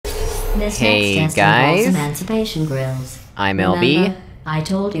This Hey, next test guys. involves emancipation grills. I'm LB. Remember, I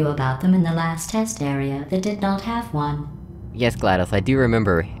told you about them in the last test area that did not have one. Yes, GLaDOS, I do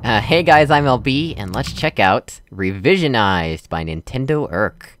remember. Hey guys, I'm LB, and let's check out Revisionised by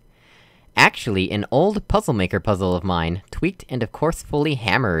nintendo.erk. Actually, an old Puzzle Maker puzzle of mine, tweaked and of course fully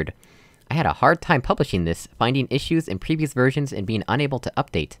hammered. I had a hard time publishing this, finding issues in previous versions and being unable to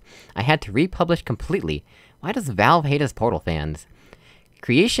update. I had to republish completely. Why does Valve hate us Portal fans?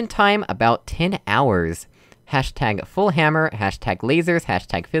 Creation time, about 10 hours. Hashtag full hammer, hashtag lasers,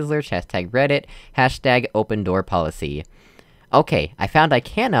 hashtag fizzlers, hashtag Reddit, hashtag open door policy. Okay, I found I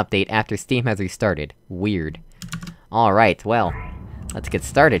can update after Steam has restarted. Weird. Alright, well, let's get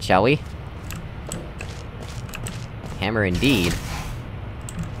started, shall we? Hammer indeed.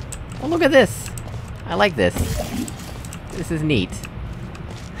 Oh, look at this! I like this. This is neat.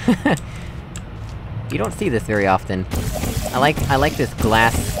 You don't see this very often. I like this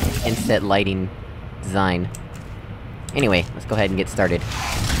glass inset lighting design. Anyway, let's go ahead and get started.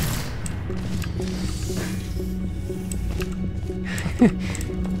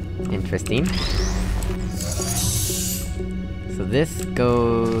 Interesting. So this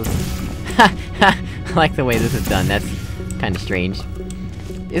goes... I like the way this is done, that's kinda strange.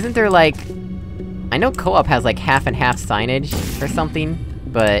 Isn't there like... I know co-op has like half and half signage, or something,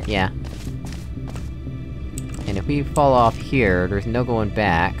 but yeah. And if we fall off here, there's no going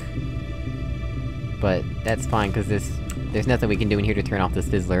back. But that's fine, cause there's nothing we can do in here to turn off this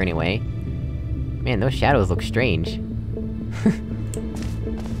fizzler anyway. Man, those shadows look strange.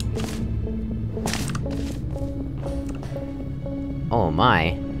 Oh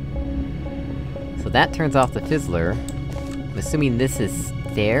my. So that turns off the fizzler. I'm assuming this is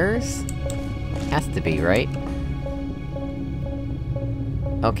stairs? Has to be, right?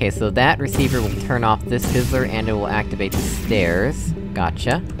 Okay, so that receiver will turn off this fizzler and it will activate the stairs.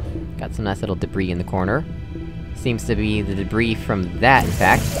 Gotcha. Got some nice little debris in the corner. Seems to be the debris from that, in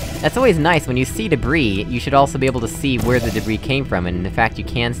fact. That's always nice, when you see debris, you should also be able to see where the debris came from, and in fact you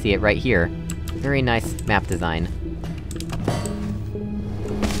can see it right here. Very nice map design.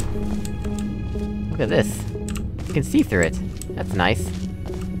 Look at this. You can see through it. That's nice.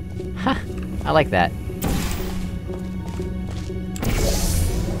 Ha! I like that.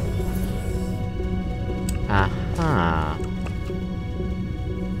 Aha.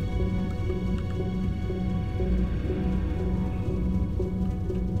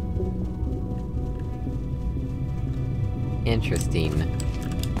 Interesting.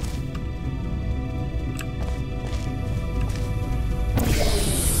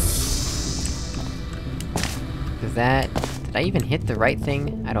 Is that... did I even hit the right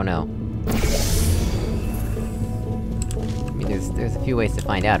thing? I don't know. I mean, there's a few ways to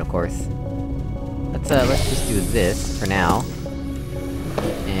find out, of course. Let's just do this, for now.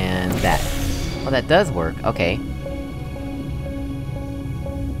 And that. Well, that does work, okay.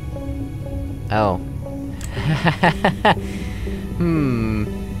 Oh.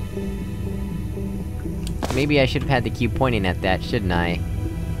 Maybe I should've had the cube pointing at that, shouldn't I?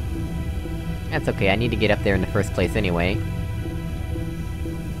 That's okay, I need to get up there in the first place anyway.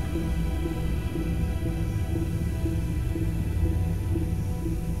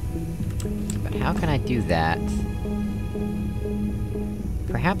 But how can I do that?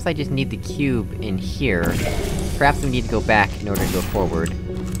 Perhaps I just need the cube in here. Perhaps we need to go back in order to go forward.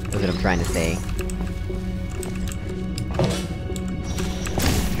 That's what I'm trying to say.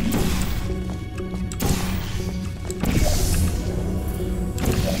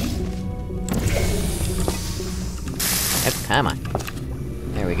 Come on.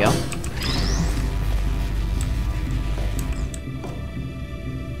 There we go.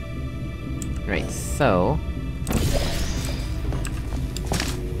 Right, so...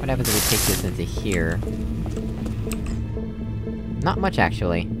 what happens if we take this into here? Not much,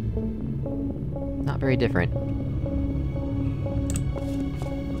 actually. Not very different.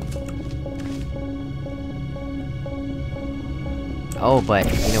 Oh, but,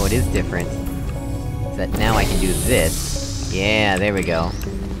 you know what is different? Is that now I can do this. Yeah, there we go.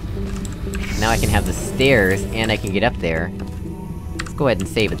 Now I can have the stairs, and I can get up there. Let's go ahead and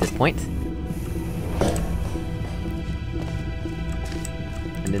save at this point.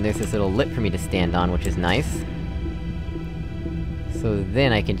 And then there's this little lip for me to stand on, which is nice. So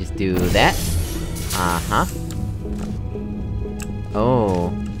then I can just do that. Uh-huh. Oh.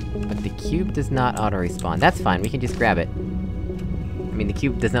 But the cube does not auto-respawn. That's fine, we can just grab it. I mean, the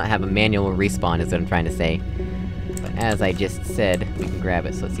cube does not have a manual respawn, is what I'm trying to say. But as I just said, we can grab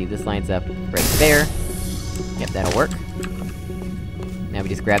it. So let's see, this lines up right there. Yep, that'll work. Now we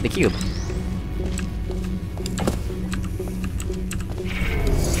just grab the cube.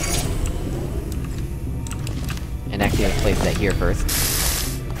 place that here first.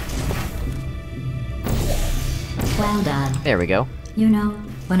 Well done. There we go. You know,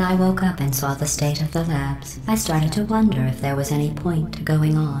 when I woke up and saw the state of the labs, I started to wonder if there was any point to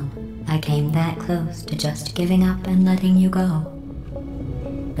going on. I came that close to just giving up and letting you go.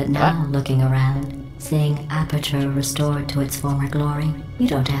 But now, looking around, seeing Aperture restored to its former glory, you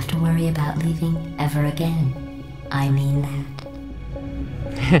don't have to worry about leaving ever again. I mean that.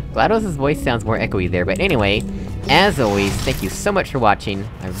 GLaDOS' voice sounds more echoey there, but anyway, as always, thank you so much for watching,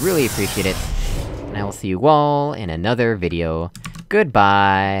 I really appreciate it, and I will see you all in another video.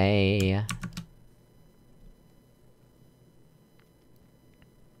 Goodbye!